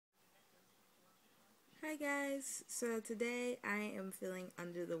Hi guys, so today I am feeling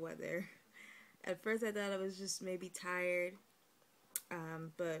under the weather. At first I thought I was just maybe tired,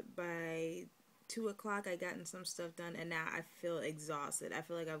 but by 2 o'clock I gotten some stuff done and now I feel exhausted. I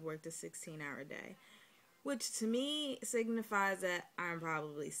feel like I've worked a 16-hour day, which to me signifies that I'm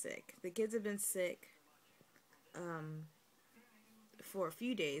probably sick. The kids have been sick for a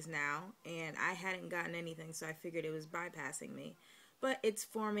few days now and I hadn't gotten anything, so I figured it was bypassing me. But it's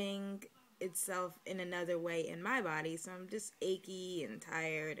forming itself in another way in my body, so I'm just achy and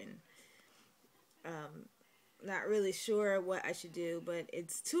tired and not really sure what I should do. But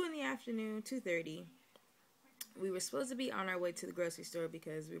it's 2 in the afternoon, 2:30. We were supposed to be on our way to the grocery store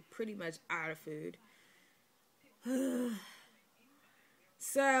because we're pretty much out of food.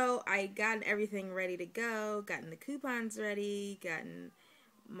 So I gotten everything ready to go, gotten the coupons ready, gotten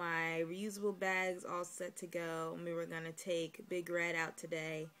my reusable bags all set to go. We were going to take Big Red out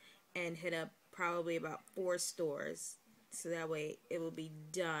today and hit up probably about 4 stores, so that way it will be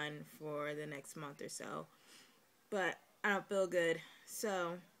done for the next month or so. But I don't feel good,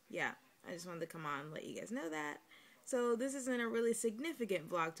 so yeah, I just wanted to come on and let you guys know that. So this isn't a really significant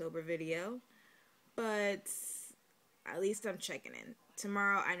Vlogtober video, but at least I'm checking in.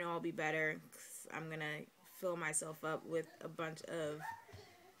 Tomorrow I know I'll be better, 'cause I'm gonna fill myself up with a bunch of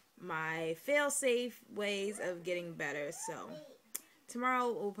my fail-safe ways of getting better. So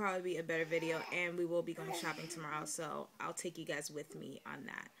tomorrow will probably be a better video, and we will be going shopping tomorrow, so I'll take you guys with me on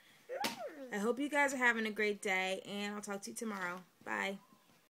that. I hope you guys are having a great day, and I'll talk to you tomorrow. Bye.